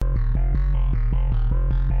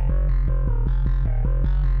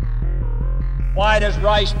Why does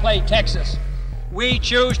Rice play Texas? We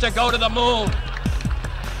choose to go to the moon.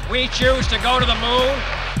 We choose to go to the moon.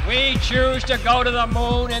 We choose to go to the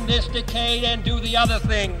moon in this decade and do the other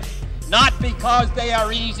things, not because they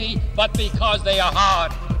are easy, but because they are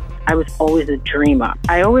hard. I was always a dreamer.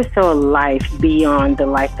 I always saw a life beyond the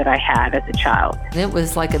life that I had as a child. It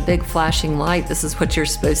was like a big flashing light. This is what you're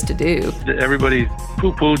supposed to do. Everybody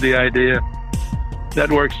poo-pooed the idea.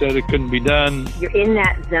 Network said it couldn't be done. You're in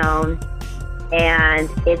that zone, and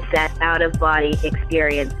it's that out-of-body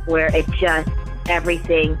experience where it just,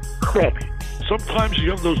 everything clicks. Sometimes you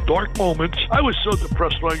have those dark moments. I was so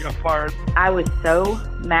depressed when I got fired. I was so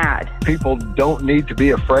mad. People don't need to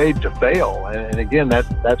be afraid to fail. And again,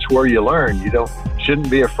 that's where you learn. You shouldn't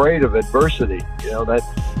be afraid of adversity. You know,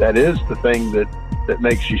 that is the thing that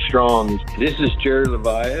makes you strong. This is Jerry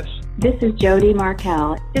Levias. This is Jody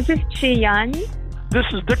Markel. This is Chi Yan. This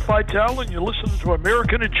is Dick Vitale, and you're listening to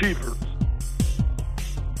American Achievers.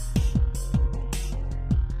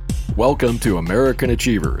 Welcome to American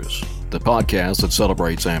Achievers, the podcast that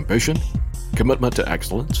celebrates ambition, commitment to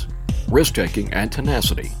excellence, risk-taking, and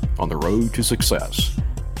tenacity on the road to success.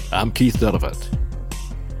 I'm Keith Dunavant.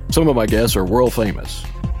 Some of my guests are world famous.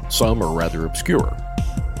 Some are rather obscure.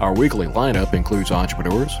 Our weekly lineup includes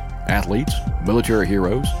entrepreneurs, athletes, military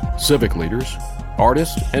heroes, civic leaders,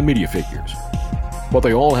 artists, and media figures. What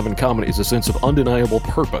they all have in common is a sense of undeniable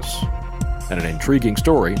purpose and an intriguing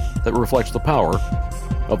story that reflects the power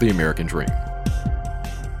of the American dream.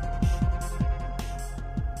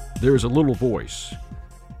 There is a little voice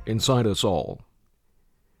inside us all.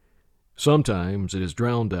 Sometimes it is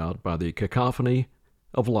drowned out by the cacophony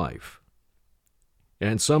of life,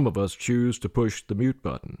 and some of us choose to push the mute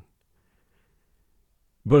button.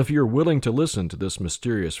 But if you're willing to listen to this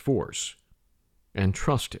mysterious force and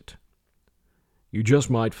trust it, you just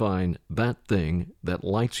might find that thing that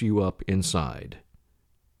lights you up inside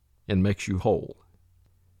and makes you whole.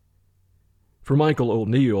 For Michael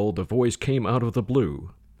O'Neill, the voice came out of the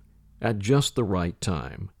blue at just the right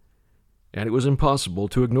time, and it was impossible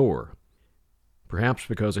to ignore, perhaps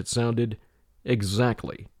because it sounded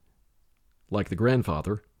exactly like the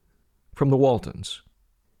grandfather from the Waltons.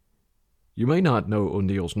 You may not know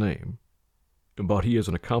O'Neill's name, but he is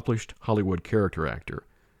an accomplished Hollywood character actor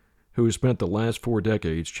who has spent the last 4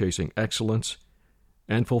 decades chasing excellence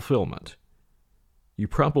and fulfillment. You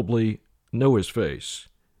probably know his face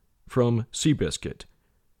from Seabiscuit,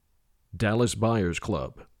 Dallas Buyers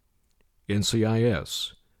Club,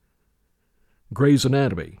 NCIS, Grey's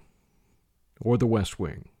Anatomy, or The West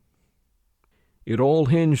Wing. It all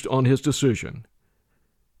hinged on his decision,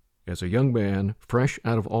 as a young man fresh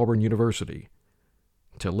out of Auburn University,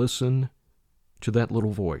 to listen to that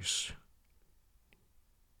little voice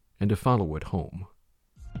and to follow it home.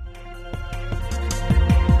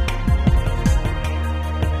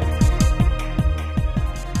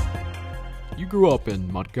 You grew up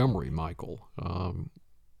in Montgomery, Michael,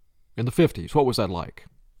 in the 50s. What was that like?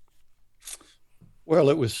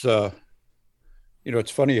 Well, it was,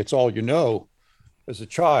 it's funny, it's all you know as a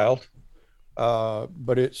child,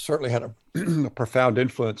 but it certainly had a profound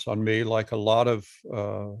influence on me, like a lot of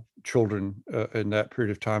children in that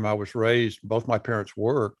period of time. I was raised, both my parents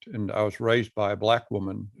worked, and I was raised by a Black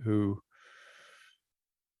woman who,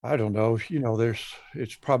 I don't know,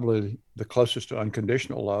 it's probably the closest to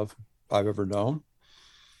unconditional love I've ever known.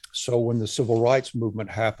 So when the civil rights movement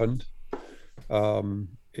happened, and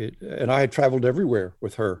I had traveled everywhere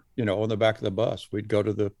with her, on the back of the bus. We'd go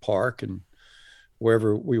to the park and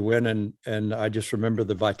wherever we went, and I just remember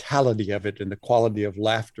the vitality of it and the quality of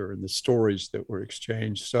laughter and the stories that were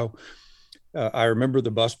exchanged. So I remember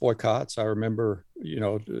the bus boycotts. I remember,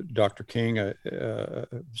 Dr. King.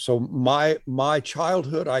 So my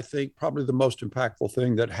childhood, I think probably the most impactful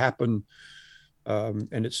thing that happened,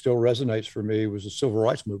 and it still resonates for me, was the civil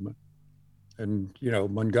rights movement. And,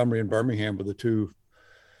 Montgomery and Birmingham were the two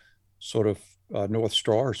sort of North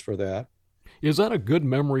Stars for that. Is that a good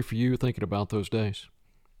memory for you, thinking about those days?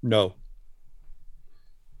 No,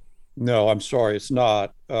 I'm sorry, it's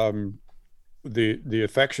not. The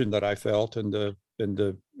affection that I felt and the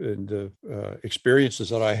experiences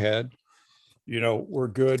that I had, were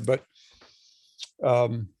good. But,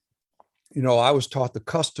 I was taught the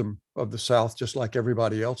custom of the South just like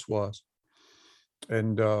everybody else was.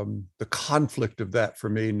 And the conflict of that for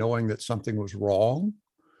me, knowing that something was wrong,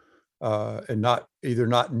 and not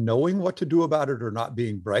knowing what to do about it or not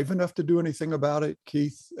being brave enough to do anything about it,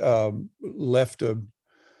 Keith, left a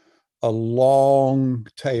long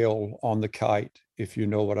tail on the kite, if you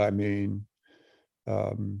know what I mean.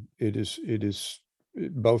 It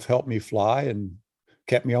both helped me fly and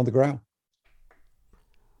kept me on the ground.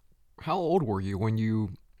 How old were you when you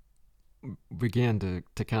began to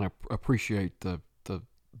kind of appreciate the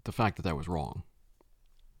fact that was wrong?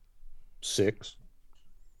 6.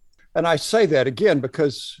 And I say that again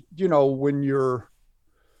because, when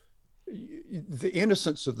the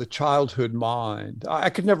innocence of the childhood mind, I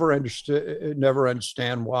could never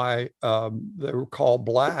understand why they were called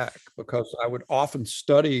black, because I would often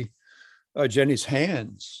study Jenny's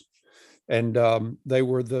hands, and they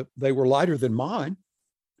were lighter than mine,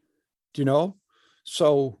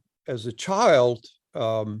 So as a child,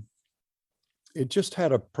 it just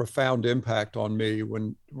had a profound impact on me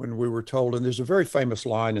when we were told, and there's a very famous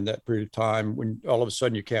line in that period of time when all of a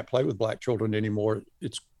sudden you can't play with black children anymore.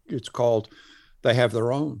 It's called, they have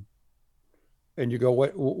their own. And you go,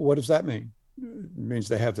 what does that mean? It means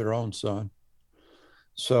they have their own, son.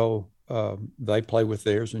 So they play with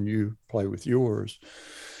theirs and you play with yours.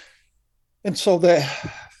 And so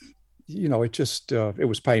that, it just, it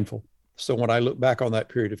was painful. So when I look back on that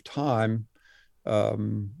period of time,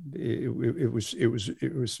 it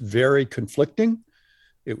was very conflicting.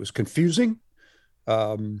 It was confusing.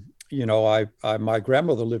 My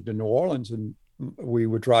grandmother lived in New Orleans, and we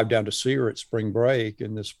would drive down to see her at spring break.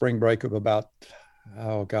 And the spring break of about,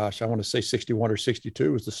 I want to say 61 or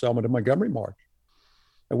 62 was the Selma to Montgomery March.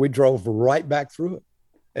 And we drove right back through it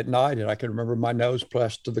at night. And I can remember my nose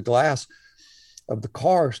pressed to the glass of the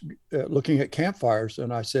car, looking at campfires.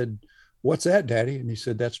 And I said, "What's that, Daddy?" And he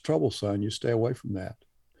said, "That's trouble, son. You stay away from that."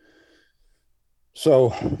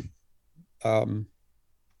 So,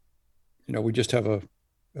 we just have a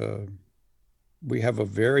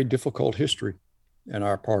very difficult history in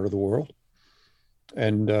our part of the world.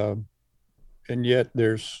 And yet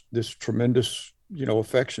there's this tremendous,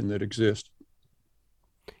 affection that exists.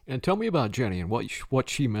 And tell me about Jenny and what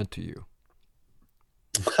she meant to you.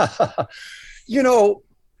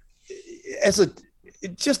 As a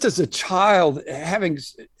child,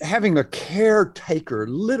 having a caretaker,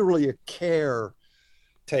 literally a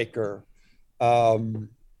caretaker, and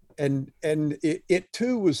it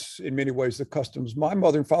too was in many ways the customs. My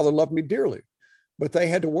mother and father loved me dearly, but they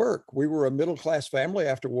had to work. We were a middle-class family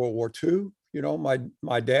after World War II.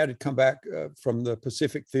 My dad had come back from the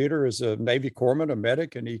Pacific Theater as a Navy corpsman, a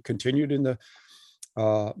medic, and he continued in the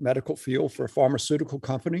medical field for a pharmaceutical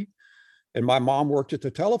company. And my mom worked at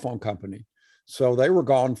the telephone company. So they were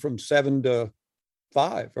gone from 7 to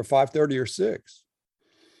 5 or 5:30 or 6.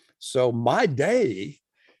 So my day,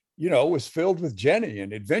 was filled with Jenny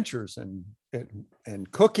and adventures and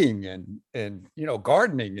cooking and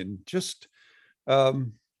gardening and just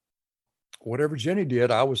whatever Jenny did,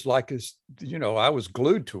 I was like, I was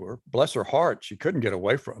glued to her. Bless her heart, she couldn't get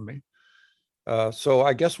away from me. So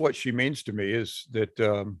I guess what she means to me is that,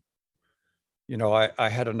 I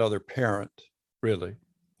had another parent, really,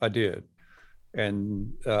 I did.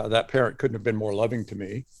 And that parent couldn't have been more loving to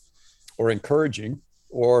me or encouraging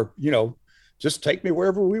or, just take me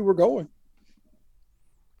wherever we were going.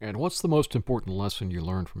 And what's the most important lesson you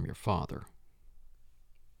learned from your father?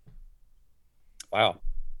 Wow.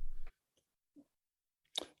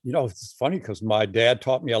 It's funny because my dad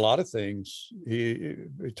taught me a lot of things. He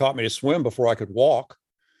taught me to swim before I could walk.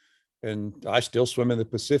 And I still swim in the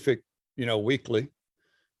Pacific, weekly.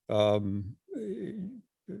 But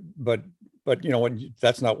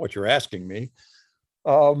that's not what you're asking me.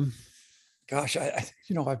 I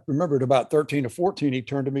remember at about 13 or 14, he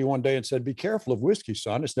turned to me one day and said, "Be careful of whiskey,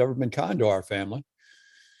 son. It's never been kind to our family."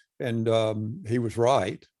 And he was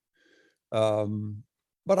right.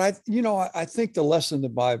 But I think the lesson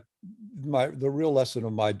of the real lesson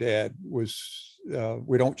of my dad was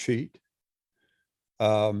we don't cheat.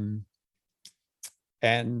 And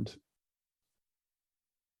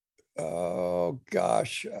I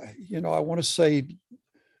want to say,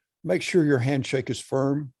 make sure your handshake is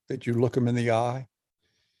firm, that you look them in the eye.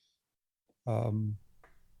 And,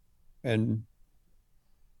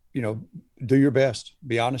 do your best,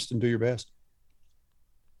 be honest and do your best.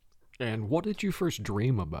 And what did you first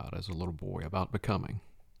dream about as a little boy, about becoming?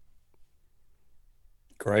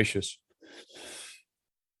 Gracious.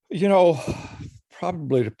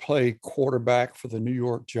 Probably to play quarterback for the New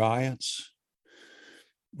York Giants,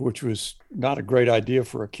 which was not a great idea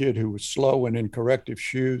for a kid who was slow and in corrective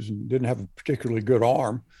shoes and didn't have a particularly good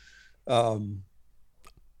arm. But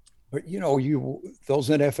those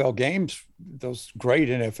NFL games, those great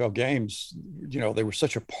NFL games, they were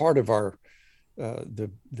such a part of our the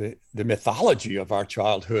mythology of our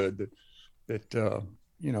childhood that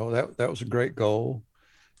that was a great goal.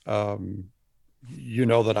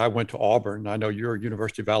 That I went to Auburn. I know you're a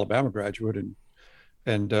University of Alabama graduate,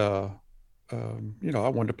 and I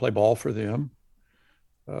wanted to play ball for them.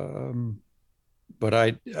 but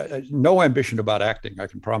I no ambition about acting. I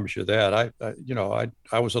can promise you that.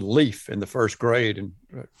 I was a leaf in the first grade, and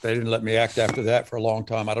they didn't let me act after that for a long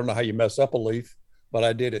time. I don't know how you mess up a leaf, but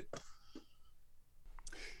I did it.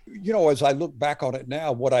 As I look back on it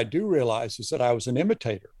now, what I do realize is that I was an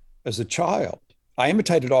imitator as a child. I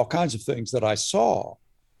imitated all kinds of things that I saw.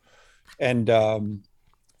 And there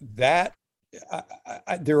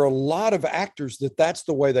are a lot of actors that's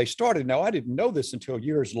the way they started. Now, I didn't know this until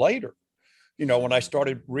years later, when I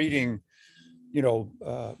started reading,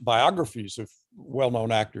 biographies of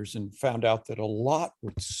well-known actors and found out that a lot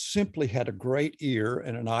simply had a great ear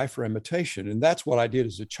and an eye for imitation. And that's what I did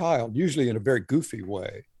as a child, usually in a very goofy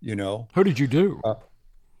way, Who did you do?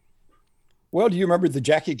 Well, do you remember the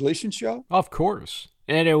Jackie Gleason show? Of course.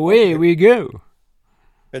 And away we go.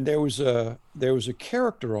 And there was a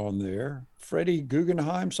character on there, Freddie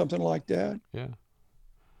Guggenheim, something like that. Yeah.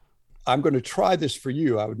 I'm going to try this for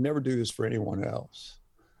you. I would never do this for anyone else.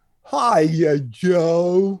 Hiya,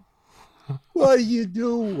 Joe. What are you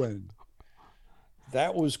doing?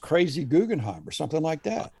 That was Crazy Guggenheim or something like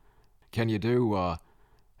that. Can you do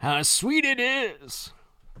How Sweet It Is?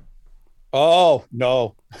 Oh,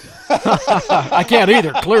 no. I can't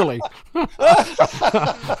either, clearly.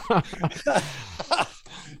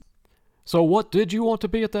 So what did you want to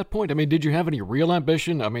be at that point? I mean, did you have any real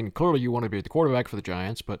ambition? I mean, clearly you wanted to be the quarterback for the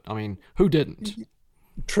Giants, but I mean, who didn't?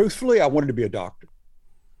 Truthfully, I wanted to be a doctor.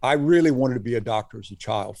 I really wanted to be a doctor as a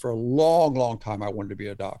child. For a long, long time, I wanted to be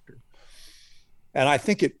a doctor. And I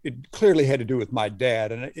think it clearly had to do with my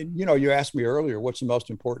dad. And you asked me earlier, what's the most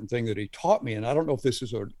important thing that he taught me? And I don't know if this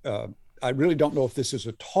is I really don't know if this is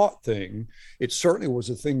a taught thing. It certainly was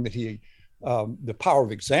a thing that the power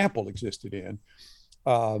of example existed in.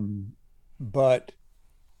 But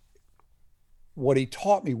what he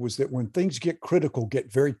taught me was that when things get critical,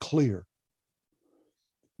 get very clear.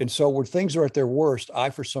 And so when things are at their worst, I,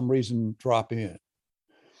 for some reason, drop in.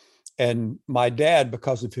 And my dad,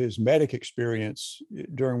 because of his medic experience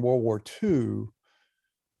during World War II,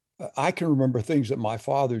 I can remember things that my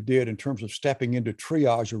father did in terms of stepping into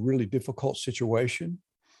triage a really difficult situation.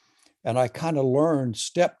 And I kind of learned,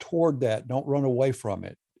 step toward that, don't run away from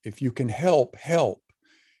it. If you can help, help.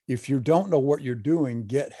 If you don't know what you're doing,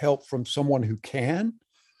 get help from someone who can.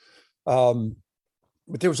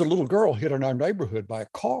 But there was a little girl hit in our neighborhood by a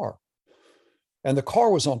car, and the car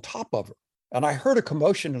was on top of her. And I heard a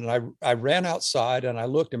commotion, and I ran outside and I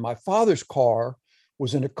looked, and my father's car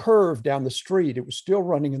was in a curve down the street. It was still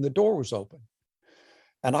running and the door was open.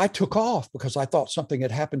 And I took off because I thought something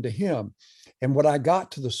had happened to him. And when I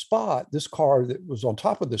got to the spot, this car that was on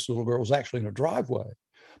top of this little girl was actually in a driveway.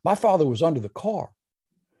 My father was under the car.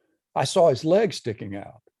 I saw his leg sticking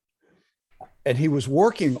out, and he was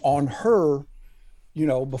working on her,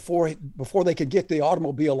 before they could get the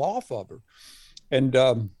automobile off of her. And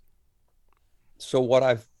so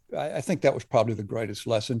I think that was probably the greatest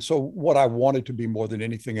lesson. So what I wanted to be more than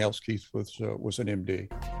anything else, Keith, was an MD.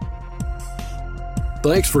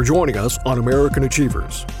 Thanks for joining us on American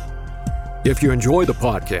Achievers. If you enjoy the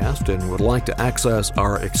podcast and would like to access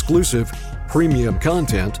our exclusive premium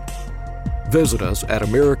content, visit us at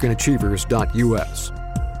americanachievers.us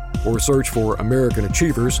or search for American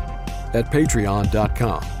Achievers at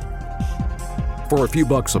patreon.com. For a few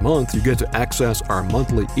bucks a month, you get to access our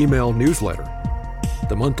monthly email newsletter,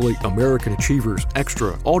 the monthly American Achievers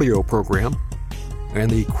Extra audio program, and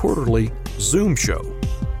the quarterly Zoom show,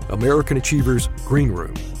 American Achievers Green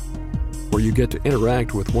Room, where you get to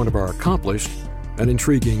interact with one of our accomplished and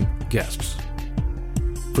intriguing guests.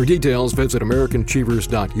 For details, visit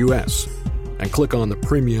americanachievers.us and click on the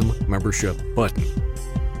Premium Membership button.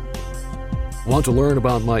 Want to learn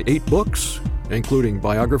about my 8 books, including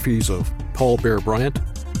biographies of Paul Bear Bryant,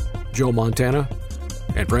 Joe Montana,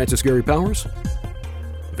 and Francis Gary Powers?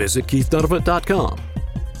 Visit keithdonovan.com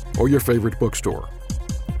or your favorite bookstore.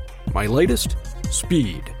 My latest,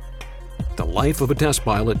 Speed, The Life of a Test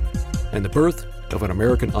Pilot and the Birth of an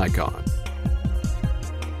American Icon.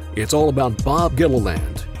 It's all about Bob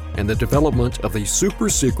Gilliland and the development of the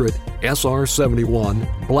super-secret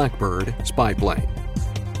SR-71 Blackbird spy plane.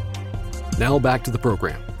 Now back to the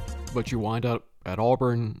program. But you wind up at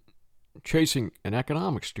Auburn chasing an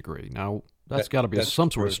economics degree. Now, that's got to be some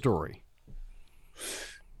sort of story.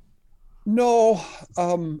 No,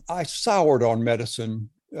 I soured on medicine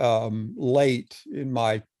late in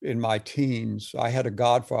my teens. I had a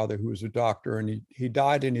godfather who was a doctor, and he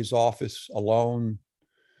died in his office alone.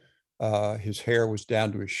 His hair was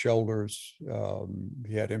down to his shoulders.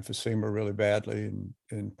 He had emphysema really badly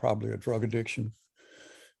and probably a drug addiction.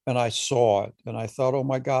 and I saw it, and I thought, oh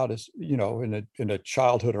my God, is, you know, in a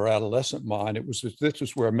childhood or adolescent mind, this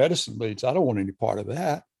is where medicine leads. I don't want any part of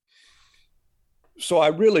that. So I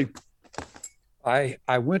went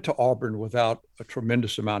to Auburn without a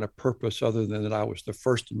tremendous amount of purpose, other than that I was the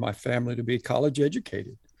first in my family to be college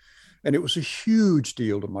educated. And it was a huge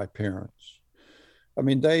deal to my parents. I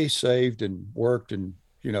mean, they saved and worked and,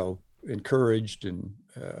 you know, encouraged, and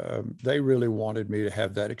they really wanted me to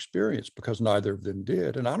have that experience, because neither of them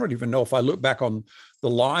did. And I don't even know, if I look back on the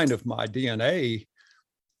line of my DNA,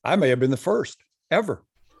 I may have been the first ever.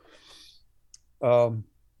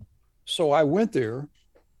 So I went there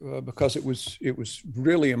because it was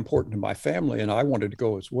really important to my family, and I wanted to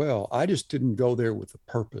go as well. I just didn't go there with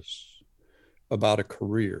a purpose about a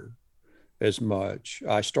career as much.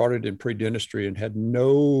 I started in pre-dentistry and had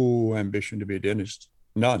no ambition to be a dentist,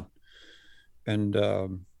 none. And,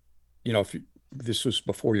 you know, this was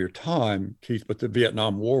before your time, Keith, but the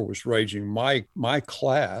Vietnam War was raging. My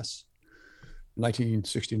class,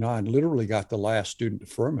 1969, literally got the last student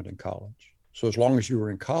deferment in college. So as long as you were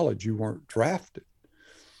in college, you weren't drafted.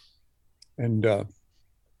 And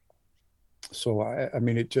so, I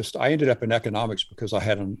mean, I ended up in economics because I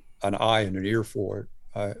had an eye and an ear for it.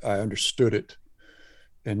 I understood it.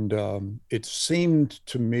 And it seemed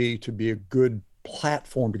to me to be a good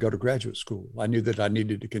platform to go to graduate school. I knew that I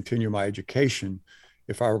needed to continue my education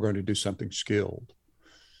if I were going to do something skilled.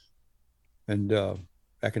 And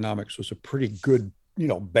economics was a pretty good, you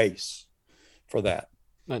know, base for that.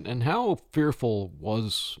 And how fearful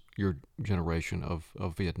was your generation of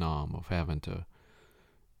Vietnam, of having to,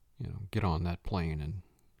 you know, get on that plane and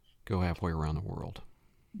go halfway around the world?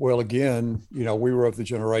 Well, again, you know, we were of the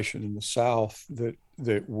generation in the South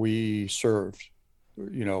that we served,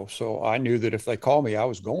 you know, so I knew that if they called me, I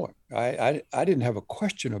was going. I didn't have a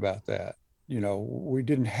question about that. You know, we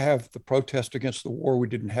didn't have the protest against the war. We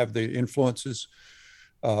didn't have the influences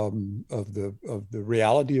of the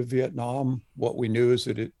reality of Vietnam. What we knew is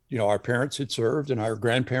that you know, our parents had served and our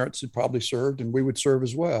grandparents had probably served, and we would serve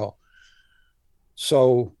as well.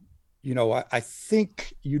 So, you know, I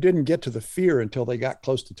think you didn't get to the fear until they got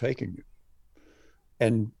close to taking you.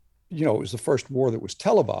 And, you know, it was the first war that was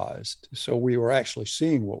televised. So we were actually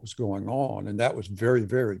seeing what was going on. And that was very,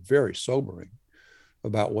 very, very sobering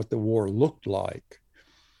about what the war looked like.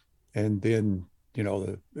 And then, you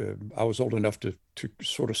know, I was old enough to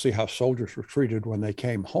sort of see how soldiers were treated when they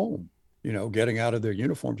came home, you know, getting out of their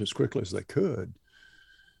uniforms as quickly as they could,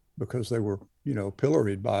 because they were, you know,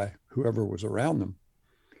 pilloried by whoever was around them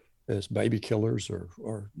as baby killers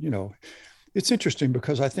or, you know. It's interesting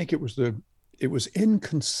because I think it was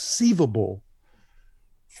inconceivable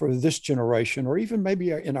for this generation, or even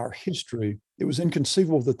maybe in our history, it was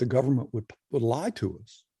inconceivable that the government would lie to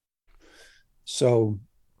us. So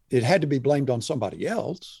it had to be blamed on somebody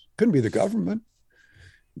else. Couldn't be the government.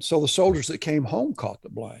 So the soldiers that came home caught the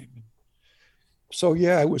blame. So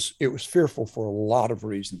yeah, it was fearful for a lot of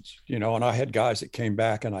reasons, you know. And I had guys that came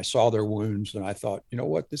back, and I saw their wounds, and I thought, you know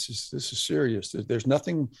what, this is serious. There's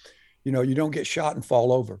nothing, you know, you don't get shot and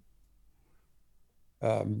fall over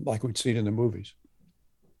like we'd seen in the movies.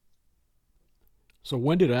 So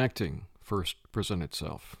when did acting first present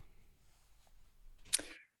itself?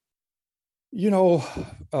 You know,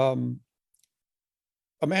 a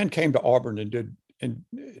man came to Auburn and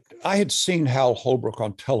I had seen Hal Holbrook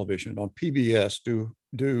on television on PBS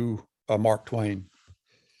do Mark Twain.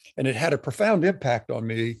 And it had a profound impact on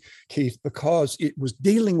me, Keith, because it was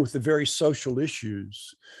dealing with the very social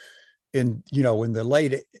issues in the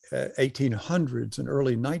late 1800s and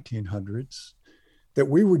early 1900s that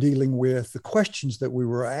we were dealing with, the questions that we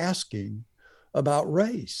were asking about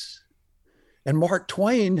race. And Mark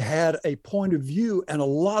Twain had a point of view and a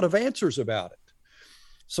lot of answers about it.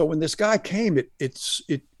 So when this guy came,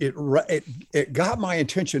 it got my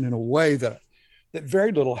attention in a way that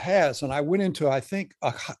very little has. And I went into, I think,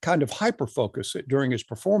 a kind of hyper focus during his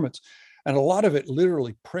performance, and a lot of it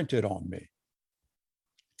literally printed on me.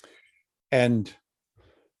 And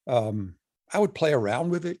I would play around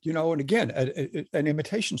with it, you know, and again, an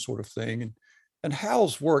imitation sort of thing. And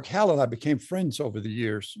Hal's work, Hal and I became friends over the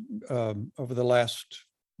years, over the last,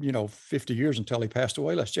 50 years until he passed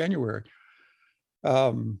away last January.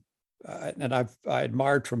 And I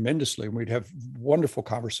admired tremendously, and we'd have wonderful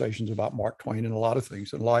conversations about Mark Twain and a lot of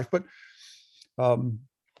things in life. But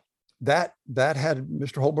that had,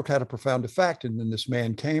 Mr. Holbrook had a profound effect. And then this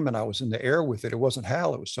man came, and I was in the air with it. It wasn't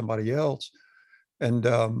Hal, it was somebody else. And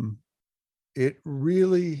it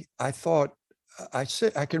really, I thought, I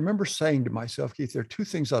can remember saying to myself, Keith, there are two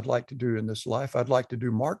things I'd like to do in this life. I'd like to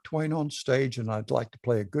do Mark Twain on stage, and I'd like to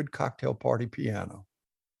play a good cocktail party piano.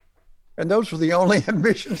 And those were the only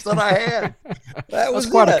ambitions that I had. That's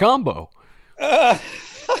quite a combo. I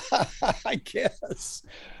guess.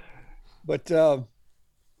 But, what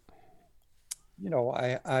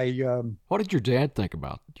did your dad think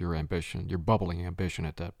about your ambition, your bubbling ambition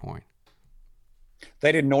at that point?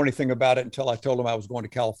 They didn't know anything about it until I told them I was going to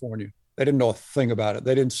California. They didn't know a thing about it.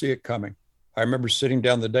 They didn't see it coming. I remember sitting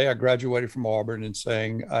down the day I graduated from Auburn and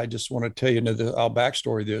saying, I just want to tell you, I'll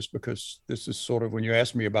backstory this, because this is sort of when you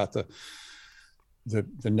asked me about the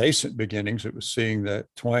nascent beginnings, it was seeing that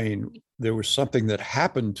Twain, there was something that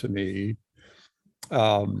happened to me.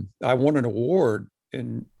 I won an award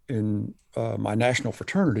in my national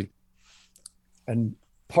fraternity. And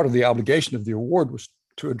part of the obligation of the award was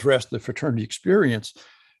to address the fraternity experience.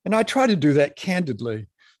 And I tried to do that candidly.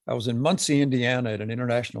 I was in Muncie, Indiana at an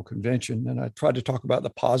international convention, and I tried to talk about the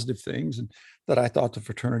positive things and that I thought the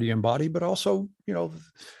fraternity embodied, but also,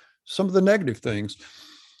 some of the negative things.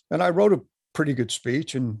 And I wrote a pretty good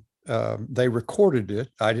speech, and they recorded it.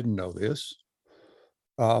 I didn't know this.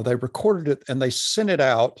 They recorded it and they sent it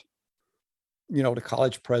out, to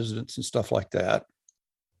college presidents and stuff like that,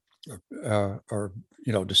 or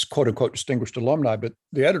just quote unquote distinguished alumni. But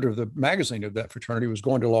the editor of the magazine of that fraternity was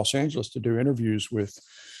going to Los Angeles to do interviews with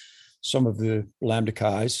some of the Lambda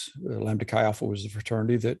Chi's. Lambda Chi Alpha was the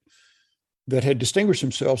fraternity that had distinguished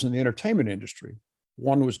themselves in the entertainment industry.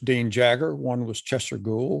 One was Dean Jagger, one was Chester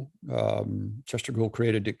Gould. Chester Gould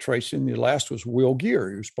created Dick Tracy, and the last was Will Geer,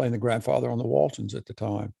 who was playing the grandfather on the Waltons at the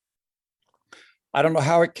time. I don't know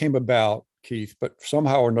how it came about, Keith, but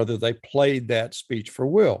somehow or another they played that speech for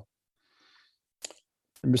Will.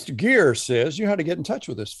 And Mr. Geer says, you know how to get in touch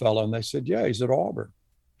with this fellow? And they said, yeah, he's at Auburn.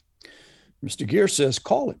 Mr. Geer says,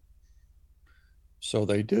 call him. So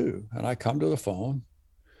they do. And I come to the phone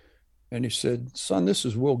and he said, son, this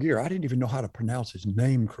is Will Geer. I didn't even know how to pronounce his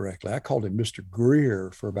name correctly. I called him Mr.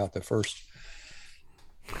 Greer for about the first.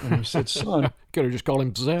 And he said, son. Could have just called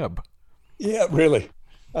him Zeb. Yeah, really.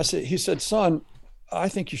 He said, son, I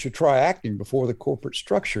think you should try acting before the corporate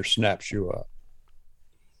structure snaps you up.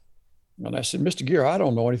 And I said, Mr. Geer, I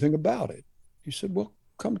don't know anything about it. He said, well,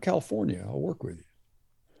 come to California. I'll work with you.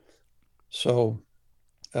 So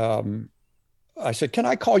I said, can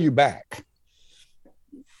I call you back?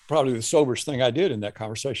 Probably the soberest thing I did in that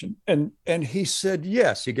conversation. And he said,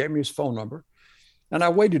 yes. He gave me his phone number. And I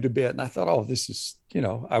waited a bit and I thought, oh, this is,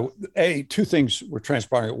 two things were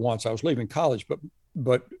transpiring at once. I was leaving college,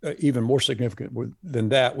 but even more significant than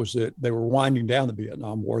that was that they were winding down the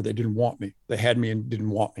Vietnam War. They didn't want me. They had me and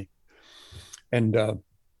didn't want me. And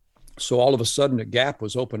so all of a sudden a gap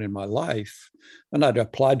was open in my life, and I'd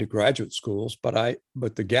applied to graduate schools, but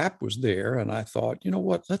the gap was there. And I thought, you know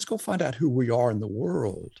what, let's go find out who we are in the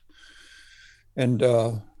world. And,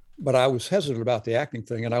 but I was hesitant about the acting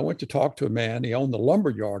thing. And I went to talk to a man. He owned the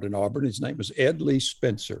lumber yard in Auburn. His name was Ed Lee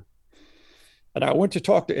Spencer. And I went to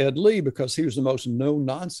talk to Ed Lee because he was the most no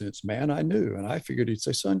nonsense man I knew. And I figured he'd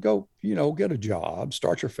say, son, go, get a job,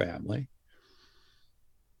 start your family,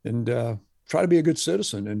 and try to be a good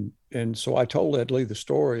citizen. And so I told Ed Lee the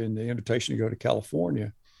story and the invitation to go to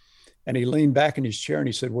California. And he leaned back in his chair and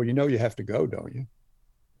he said, well, you have to go, don't you?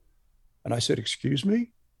 And I said, excuse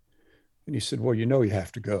me? And he said, well, you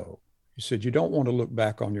have to go. He said, you don't want to look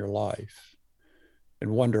back on your life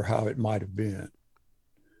and wonder how it might have been.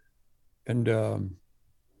 And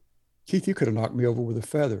Keith, you could have knocked me over with a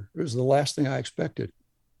feather. It was the last thing I expected.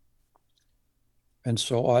 And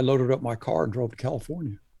so I loaded up my car and drove to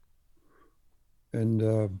California. And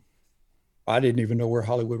I didn't even know where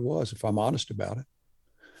Hollywood was, if I'm honest about it.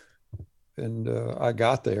 And I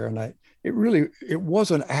got there, and it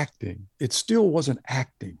wasn't acting. It still wasn't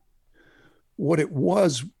acting. What it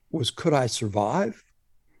was could I survive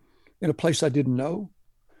in a place I didn't know?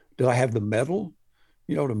 Did I have the mettle,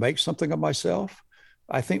 to make something of myself?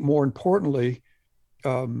 I think more importantly,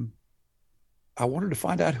 I wanted to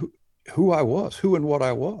find out who I was, who and what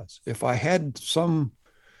I was, if I had some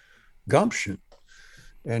gumption.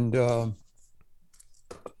 And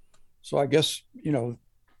so I guess,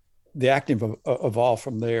 the acting evolved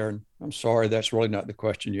from there. And I'm sorry, that's really not the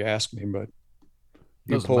question you asked me, but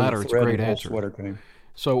doesn't matter. It's a great answer.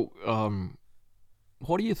 So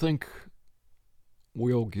what do you think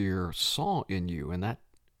Will Geer saw in you in that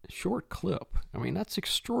short clip? I mean, that's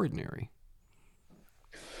extraordinary.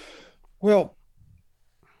 Well,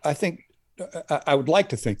 I think I would like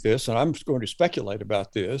to think this, and I'm going to speculate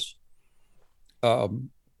about this. And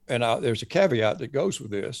there's a caveat that goes with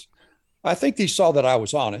this. I think he saw that I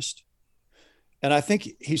was honest. And I think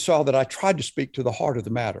he saw that I tried to speak to the heart of the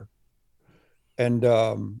matter. And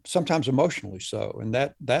sometimes emotionally so.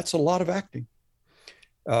 And that's a lot of acting.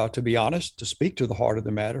 to be honest, to speak to the heart of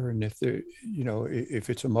the matter. And if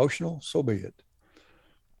it's emotional, so be it.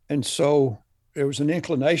 And so there was an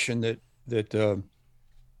inclination that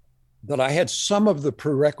I had some of the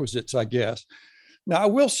prerequisites, I guess. Now, I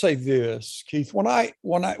will say this, Keith, when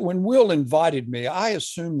Will invited me, I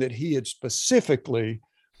assumed that he had specifically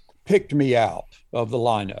picked me out of the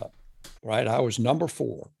lineup, right? I was number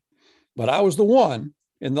 4, but I was the one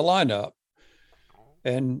in the lineup.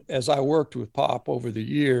 And as I worked with Pop over the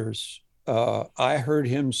years, I heard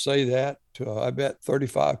him say that to, I bet,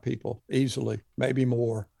 35 people easily, maybe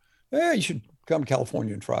more. Yeah, you should come to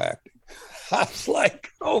California and try acting. I was like,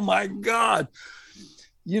 oh my God.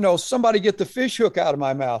 Somebody get the fish hook out of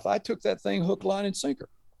my mouth. I took that thing hook, line, and sinker.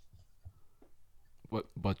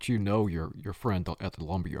 But your friend at the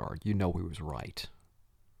lumberyard, he was right.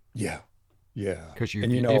 Yeah. Because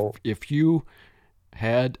if you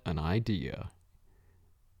had an idea,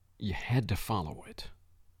 you had to follow it.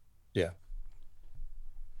 Yeah.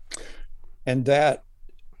 And that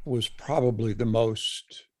was probably the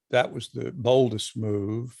boldest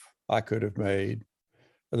move I could have made,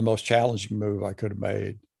 or the most challenging move I could have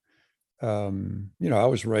made. I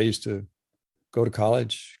was raised to go to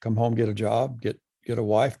college, come home, get a job, get a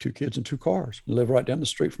wife, 2 kids, and 2 cars, and live right down the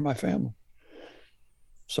street from my family.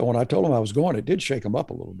 So when I told him I was going, it did shake him up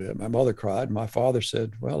a little bit. My mother cried. My father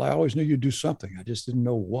said, well, I always knew you'd do something. I just didn't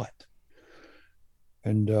know what.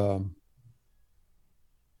 And,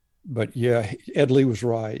 but yeah, Ed Lee was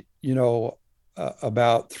right.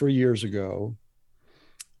 About 3 years ago,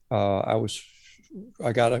 I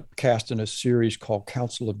got cast in a series called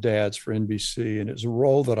Council of Dads for NBC, and it's a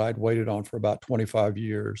role that I'd waited on for about 25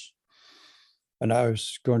 years. And I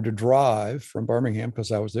was going to drive from Birmingham,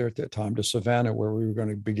 because I was there at that time, to Savannah, where we were going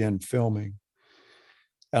to begin filming.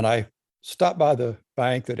 And I stopped by the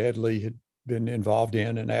bank that Ed Lee had been involved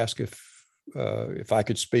in and asked if I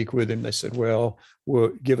could speak with him. They said, well,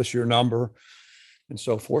 give us your number and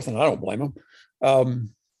so forth. And I don't blame them.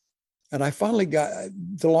 And I finally got,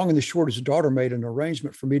 the long and the short, his daughter made an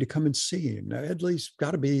arrangement for me to come and see him. Now, Ed Lee's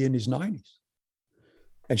got to be in his 90s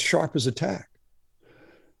and sharp as a tack.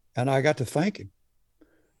 And I got to thank him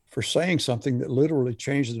for saying something that literally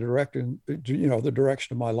changed the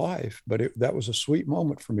direction of my life. But that was a sweet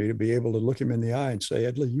moment for me to be able to look him in the eye and say,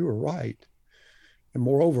 Ed Lee, you were right. And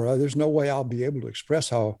moreover, there's no way I'll be able to express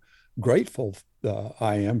how grateful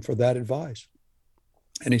I am for that advice.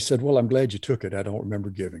 And he said, well, I'm glad you took it. I don't remember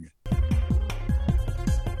giving it.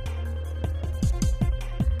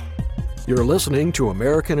 You're listening to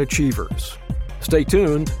American Achievers. Stay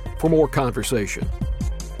tuned for more conversation.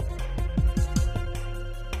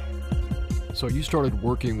 So you started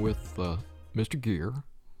working with Mr. Gere.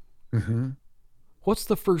 Mm-hmm. What's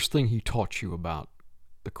the first thing he taught you about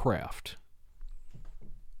the craft?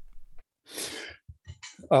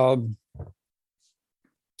 Throw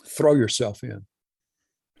yourself in.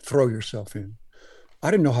 Throw yourself in.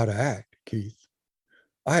 I didn't know how to act, Keith.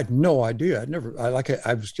 I had no idea. I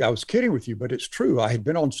was kidding with you, but it's true. I had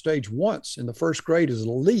been on stage once in the first grade as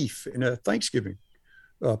a leaf in a Thanksgiving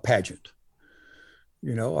pageant.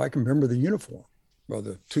 I can remember the uniform, or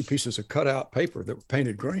the 2 pieces of cutout paper that were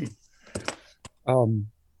painted green.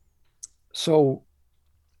 So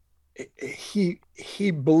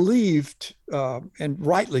he believed, and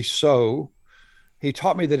rightly so, he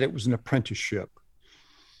taught me that it was an apprenticeship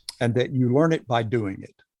and that you learn it by doing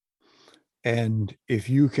it. And if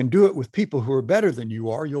you can do it with people who are better than you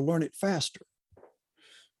are, you'll learn it faster.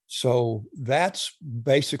 So that's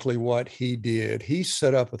basically what he did. He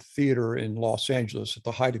set up a theater in Los Angeles at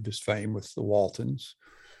the height of his fame with the Waltons.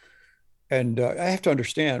 And I have to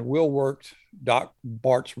understand, Will worked Doc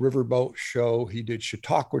Bart's Riverboat show. He did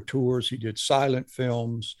Chautauqua tours. He did silent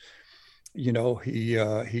films. He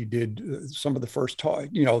did some of the first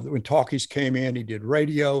when talkies came in, he did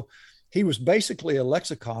radio. He was basically a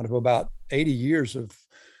lexicon of about 80 years of,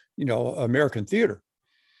 American theater.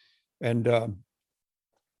 And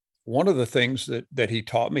one of the things that he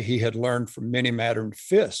taught me, he had learned from Minnie Maddern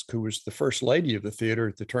Fisk, who was the first lady of the theater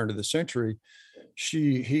at the turn of the century.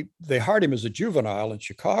 They hired him as a juvenile in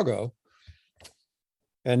Chicago.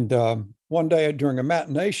 And one day during a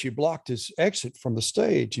matinee, she blocked his exit from the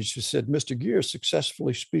stage. And she said, Mr. Gere,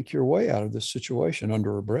 successfully speak your way out of this situation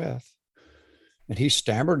under her breath. And he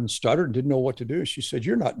stammered and stuttered and didn't know what to do. She said,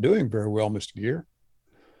 you're not doing very well, Mr. Gere.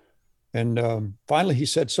 And finally he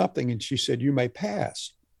said something, and she said, you may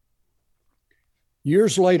pass.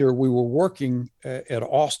 Years later, we were working at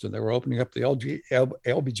Austin. They were opening up the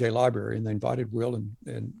LBJ Library, and they invited Will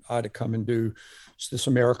and I to come and do this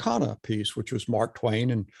Americana piece, which was Mark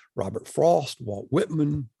Twain and Robert Frost, Walt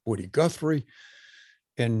Whitman, Woody Guthrie.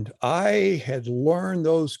 And I had learned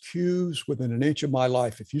those cues within an inch of my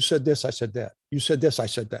life. If you said this, I said that. You said this, I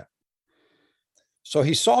said that. So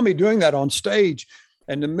he saw me doing that on stage.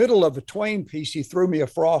 In the middle of a Twain piece, he threw me a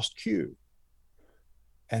Frost cue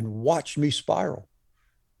and watched me spiral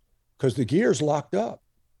because the gears locked up.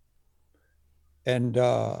 And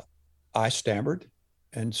I stammered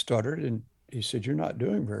and stuttered. And he said, "You're not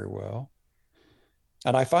doing very well."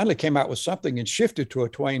 And I finally came out with something and shifted to a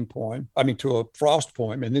to a Frost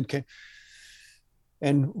poem. And then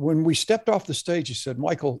and when we stepped off the stage, he said,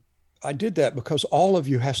 "Michael, I did that because all of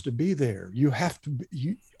you has to be there.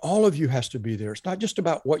 All of you has to be there. It's not just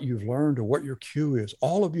about what you've learned or what your cue is.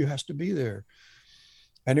 All of you has to be there."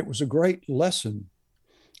 And it was a great lesson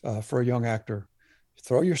for a young actor.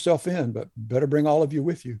 Throw yourself in, but better bring all of you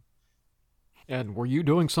with you. And were you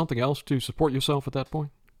doing something else to support yourself at that point?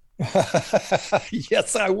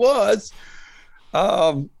 Yes, I was.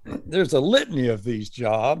 There's a litany of these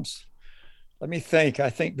jobs. Let me think.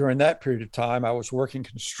 I think during that period of time, I was working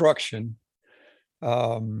construction.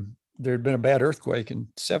 There had been a bad earthquake in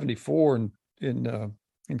 '74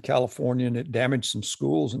 in California, and it damaged some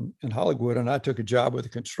schools in Hollywood. And I took a job with a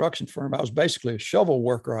construction firm. I was basically a shovel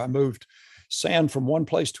worker. I moved sand from one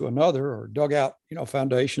place to another, or dug out,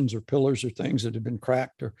 foundations or pillars or things that had been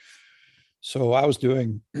cracked. So I was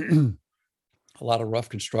doing a lot of rough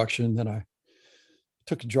construction. Then I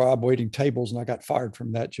took a job waiting tables, and I got fired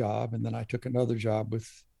from that job. And then I took another job with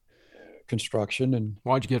construction. And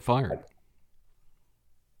why'd you get fired?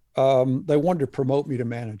 They wanted to promote me to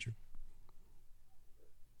manager,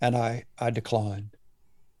 and I declined.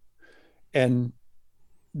 And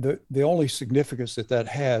the only significance that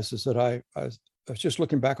has is that I was just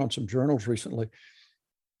looking back on some journals recently.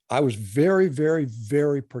 I was very, very,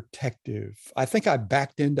 very protective. I think I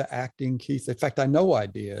backed into acting, Keith. In fact, I know I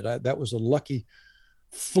did. That was a lucky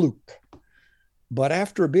fluke. But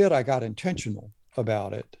after a bit, I got intentional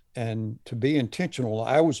about it. And to be intentional,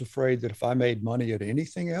 I was afraid that if I made money at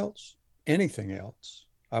anything else,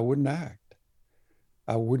 I wouldn't act.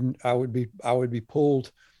 I would be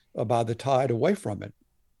pulled by the tide away from it.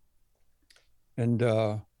 And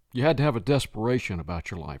you had to have a desperation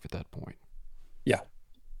about your life at that point. Yeah.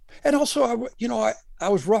 And also, I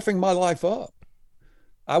was roughing my life up.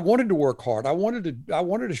 I wanted to work hard. I wanted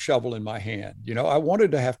a shovel in my hand. I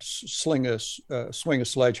wanted to have to swing a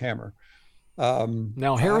sledgehammer.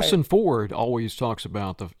 Now, Harrison Ford always talks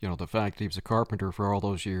about the fact that he was a carpenter for all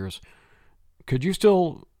those years. Could you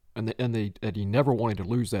still, and that he never wanted to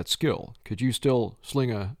lose that skill, could you still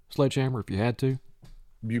sling a sledgehammer if you had to?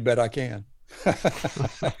 You bet I can.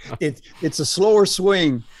 It's a slower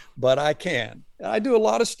swing, but I can. I do a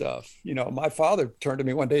lot of stuff. My father turned to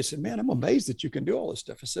me one day and said, "Man, I'm amazed that you can do all this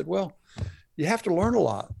stuff." I said, "Well, you have to learn a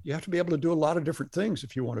lot. You have to be able to do a lot of different things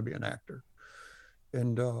if you want to be an actor."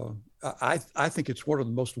 And I think it's one of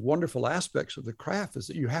the most wonderful aspects of the craft is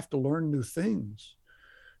that you have to learn new things,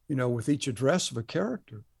 with each address of a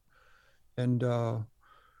character. And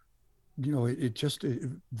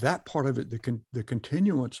that part of it, the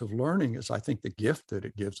continuance of learning is, I think, the gift that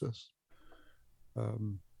it gives us.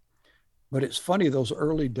 But it's funny, those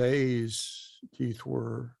early days, Keith,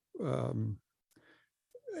 were,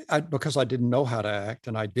 because I didn't know how to act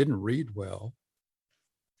and I didn't read well,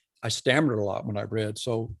 I stammered a lot when I read.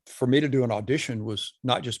 So for me to do an audition was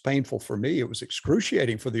not just painful for me, it was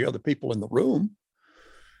excruciating for the other people in the room.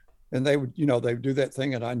 And they would do that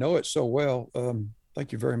thing, and I know it so well.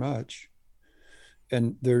 Thank you very much.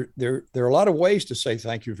 And there are a lot of ways to say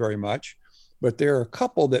thank you very much, but there are a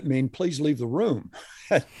couple that mean please leave the room.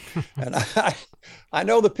 And I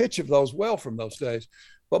know the pitch of those well from those days.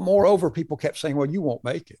 But moreover, people kept saying, "Well, you won't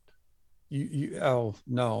make it. Oh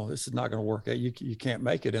no, this is not going to work out. You can't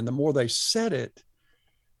make it." And the more they said it,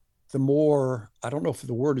 the more, I don't know if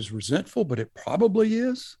the word is resentful, but it probably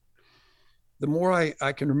is. The more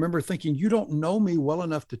I can remember thinking, you don't know me well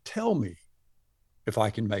enough to tell me if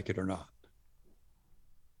I can make it or not.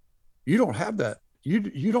 You don't have that.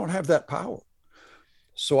 You don't have that power.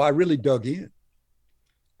 So I really dug in,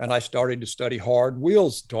 and I started to study hard.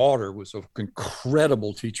 Will's daughter was an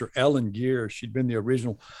incredible teacher, Ellen Gear. She'd been the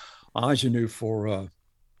original ingenue for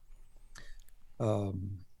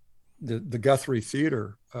the Guthrie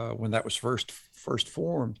Theater when that was first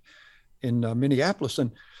formed in Minneapolis,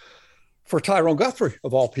 and for Tyrone Guthrie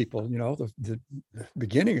of all people, the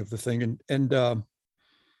beginning of the thing. And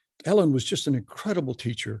Ellen was just an incredible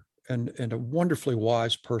teacher and a wonderfully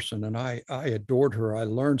wise person. And I adored her. I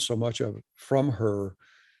learned so much from her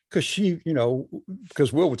because she,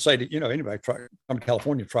 because Will would say to, anybody come to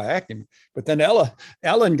California, try acting. But then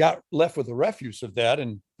Ellen got left with the refuse of that.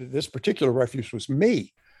 And this particular refuse was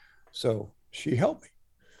me. So she helped me.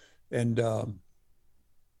 And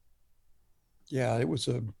yeah,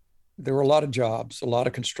 there were a lot of jobs, a lot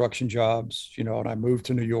of construction jobs, you know, and I moved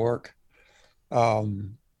to New York.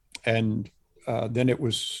 And then it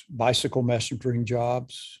was bicycle messengering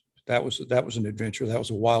jobs. That was an adventure. That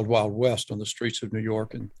was a wild, wild west on the streets of New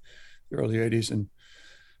York in the early 80s and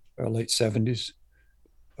late 70s.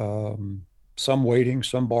 Some waiting,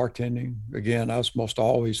 some bartending. Again, I was most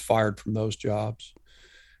always fired from those jobs.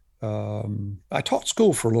 I taught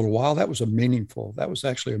school for a little while. That was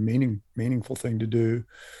actually a meaningful thing to do.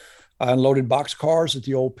 I unloaded boxcars at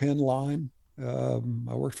the old Penn line. I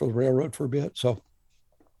worked for the railroad for a bit. So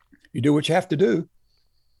you do what you have to do.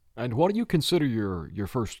 And what do you consider your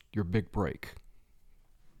big break?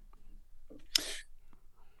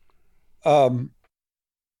 Probably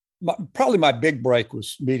my big break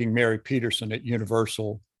was meeting Mary Peterson at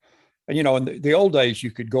Universal. And, you know, in the old days,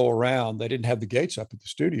 you could go around. They didn't have the gates up at the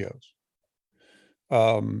studios.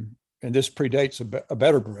 And this predates a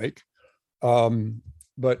better break.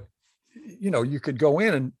 But, you know, you could go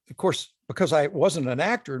in, and of course, because I wasn't an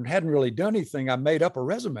actor and hadn't really done anything, I made up a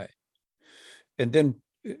resume. And then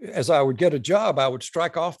as I would get a job, I would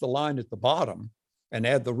strike off the line at the bottom and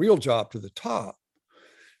add the real job to the top.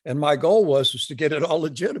 And my goal was to get it all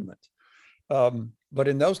legitimate. But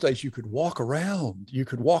in those days, you could walk around. You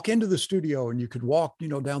could walk into the studio, and you could walk, you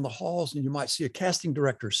know, down the halls, and you might see a casting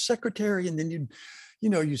director's secretary, and then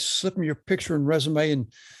you slip them your picture and resume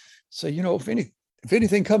and say, you know, if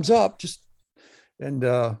anything comes up, just. And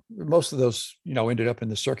most of those, you know, ended up in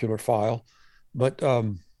the circular file. But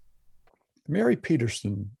Mary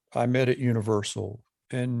Peterson, I met at Universal,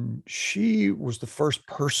 and she was the first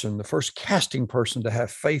casting person to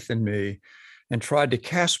have faith in me and tried to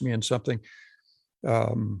cast me in something,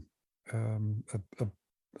 a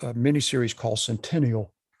miniseries called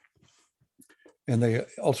Centennial. And they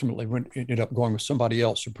ultimately ended up going with somebody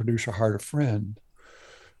else. A producer hired a friend.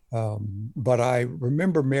 But I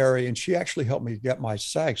remember Mary, and she actually helped me get my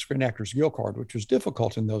SAG, Screen Actors Guild card, which was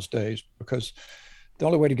difficult in those days because the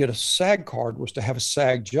only way to get a SAG card was to have a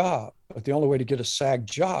SAG job. But the only way to get a SAG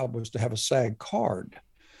job was to have a SAG card.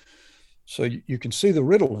 So you can see the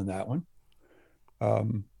riddle in that one.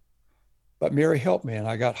 But Mary helped me, and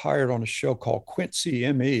I got hired on a show called Quincy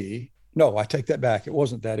M.E. No, I take that back. It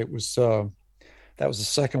wasn't that. It was, that was the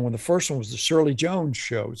second one. The first one was the Shirley Jones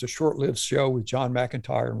show. It was a short-lived show with John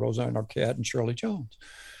McIntyre and Roseanne Arquette and Shirley Jones.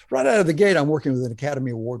 Right out of the gate, I'm working with an Academy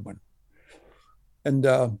Award winner. And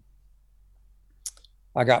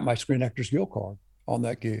I got my Screen Actors Guild card on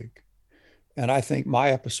that gig. And I think my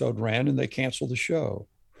episode ran, and they canceled the show.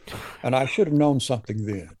 And I should have known something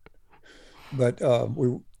then. But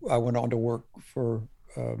I went on to work for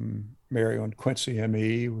Mary on Quincy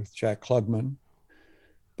M.E. with Jack Klugman.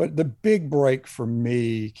 But the big break for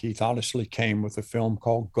me, Keith, honestly came with a film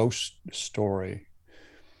called Ghost Story.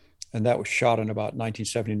 And that was shot in about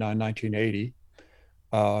 1979, 1980.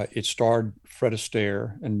 It starred Fred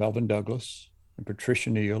Astaire and Melvin Douglas and Patricia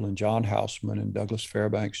Neal and John Houseman and Douglas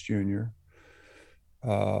Fairbanks Jr.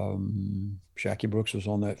 Jackie Brooks was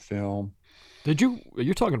on that film.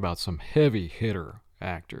 You're talking about some heavy hitter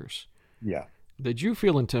actors. Yeah. Did you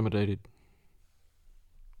feel intimidated?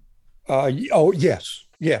 Oh, yes.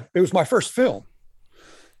 Yeah. It was my first film.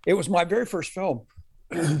 It was my very first film.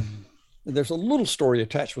 There's a little story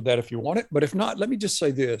attached with that if you want it, but if not, let me just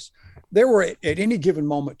say this. There were at any given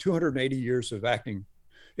moment 280 years of acting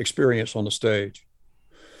experience on the stage.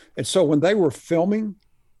 And so when they were filming,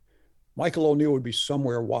 Michael O'Neill would be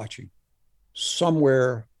somewhere watching,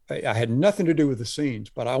 somewhere. I had nothing to do with the scenes,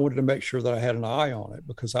 but I wanted to make sure that I had an eye on it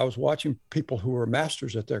because I was watching people who were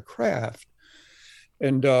masters at their craft.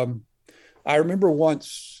 And I remember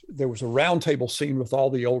once there was a roundtable scene with all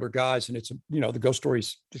the older guys, and it's, you know, the Ghost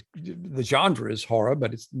Stories, the genre is horror,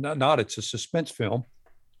 but it's not, it's a suspense film.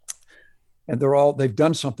 And they've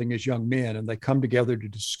done something as young men, and they come together to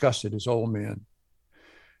discuss it as old men.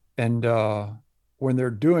 And when they're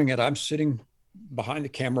doing it, I'm sitting behind the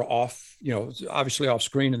camera off, you know, obviously off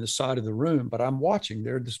screen in the side of the room, but I'm watching.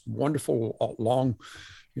 They're this wonderful long,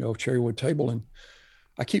 you know, cherry wood table. And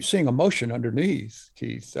I keep seeing emotion underneath,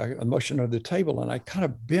 Keith, emotion under the table. And I kind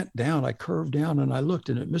of bent down, I curved down, and I looked,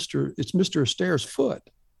 and it's Mr. Astaire's foot.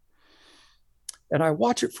 And I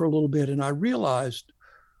watched it for a little bit, and I realized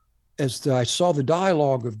as I saw the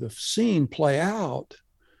dialogue of the scene play out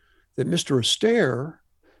that Mr. Astaire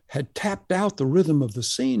had tapped out the rhythm of the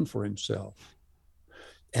scene for himself.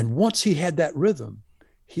 And once he had that rhythm,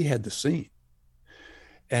 he had the scene.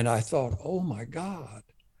 And I thought, oh my God,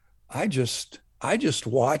 I just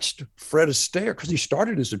watched Fred Astaire, because he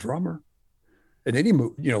started as a drummer and then he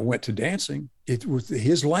moved, you know, went to dancing. It was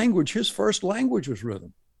his language, his first language was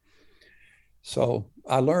rhythm. So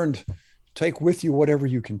I learned, take with you whatever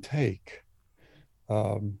you can take.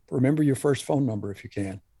 Remember your first phone number if you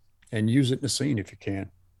can, and use it in the scene if you can.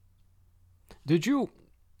 Did you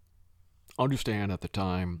understand at the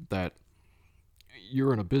time that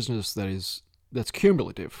you're in a business that's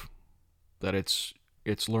cumulative, that it's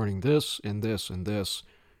learning this and this and this,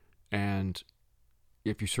 and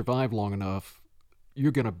if you survive long enough,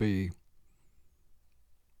 you're going to be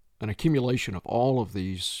an accumulation of all of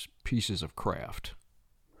these pieces of craft?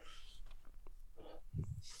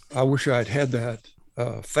 I wish I'd had that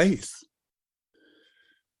faith.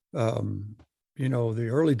 The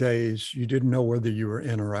early days, you didn't know whether you were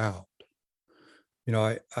in or out.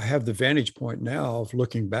 I have the vantage point now of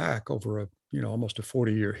looking back over almost a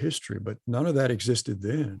 40-year history, but none of that existed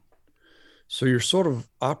then. So you're sort of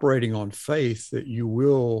operating on faith that you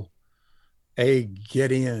will, A,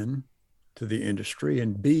 get in to the industry,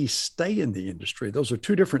 and B, stay in the industry. Those are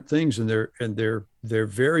two different things, and they're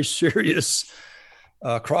very serious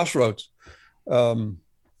crossroads.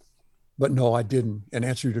 But no, I didn't. In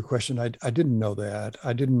answer to your question, I didn't know that.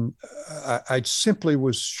 I simply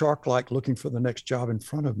was shark-like looking for the next job in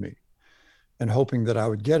front of me and hoping that I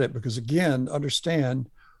would get it. Because again, understand,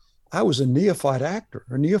 I was a neophyte actor.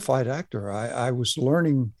 I was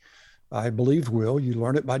learning, I believe, Will, you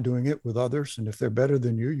learn it by doing it with others. And if they're better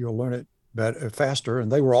than you, you'll learn it better, faster.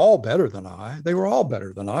 And they were all better than I. They were all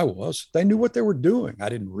better than I was. They knew what they were doing. I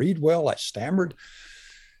didn't read well. I stammered,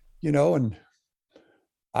 and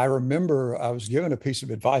I remember I was given a piece of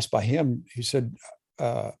advice by him. He said,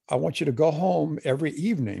 I want you to go home every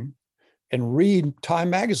evening and read Time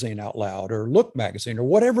Magazine out loud, or Look Magazine, or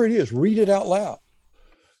whatever it is, read it out loud.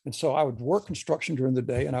 And so I would work construction during the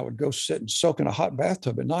day, and I would go sit and soak in a hot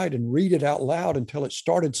bathtub at night and read it out loud until it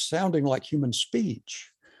started sounding like human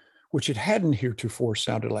speech, which it hadn't heretofore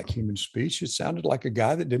sounded like human speech. It sounded like a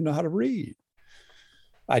guy that didn't know how to read.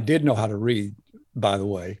 I did know how to read, by the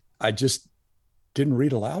way. I just didn't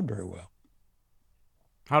read aloud very well.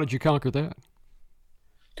 How did you conquer that?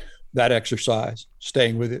 That exercise,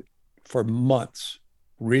 staying with it for months,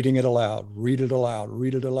 reading it aloud, read it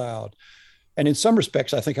aloud. And in some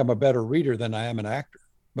respects, I think I'm a better reader than I am an actor,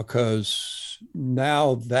 because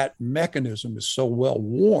now that mechanism is so well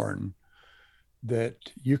worn that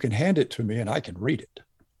you can hand it to me and I can read it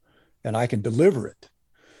and I can deliver it,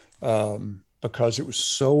 because it was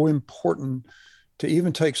so important to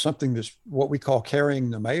even take something that's what we call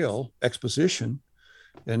carrying the mail, exposition,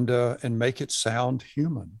 and make it sound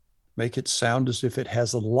human, make it sound as if it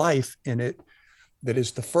has a life in it that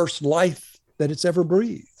is the first life that it's ever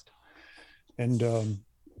breathed. And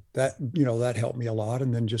that helped me a lot.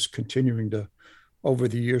 And then just continuing to, over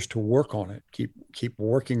the years, to work on it, keep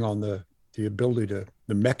working on the ability to,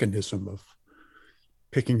 the mechanism of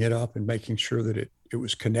picking it up and making sure that it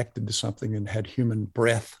was connected to something and had human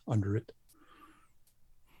breath under it.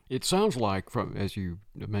 It sounds like, as you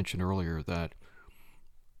mentioned earlier, that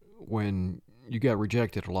when you got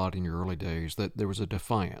rejected a lot in your early days, that there was a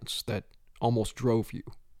defiance that almost drove you,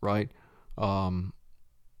 right?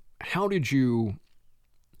 How did you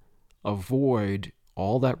avoid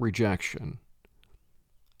all that rejection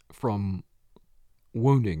from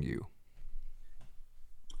wounding you?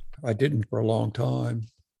 I didn't for a long time.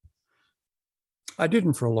 I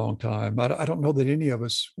don't know that any of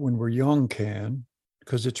us, when we're young, can,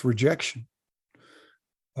 because it's rejection.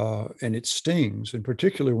 And it stings. And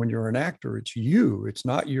particularly when you're an actor, it's you. It's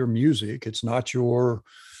not your music. It's not your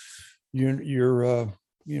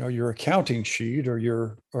accounting sheet or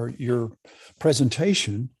your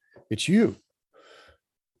presentation. It's you.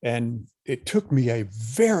 And it took me a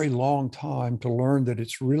very long time to learn that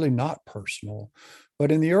it's really not personal.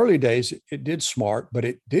 But in the early days, it did smart, but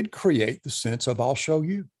it did create the sense of, I'll show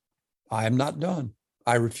you. I am not done.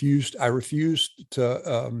 I refused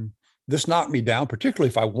to, this knocked me down, particularly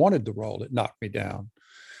if I wanted the role, it knocked me down.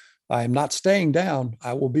 I am not staying down.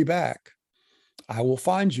 I will be back. I will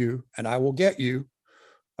find you and I will get you.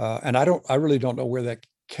 And I really don't know where that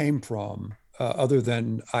came from, other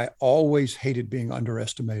than I always hated being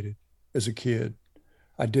underestimated as a kid.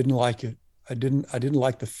 I didn't like it. I didn't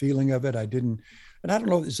like the feeling of it. And I don't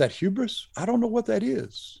know, is that hubris? I don't know what that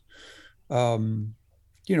is. I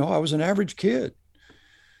was an average kid,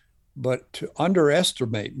 but to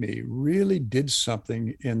underestimate me really did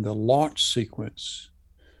something in the launch sequence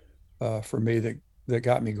for me that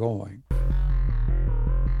got me going.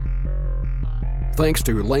 Thanks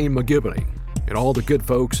to Lane McGivney and all the good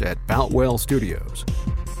folks at Boutwell Studios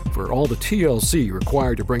for all the TLC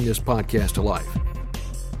required to bring this podcast to life,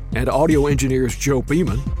 and audio engineers Joe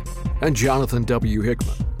Beeman and Jonathan W.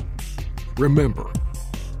 Hickman. Remember,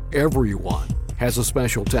 everyone has a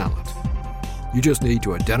special talent. You just need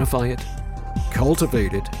to identify it,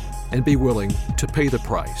 cultivate it, and be willing to pay the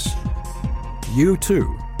price. You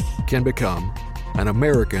too can become an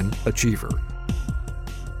American achiever.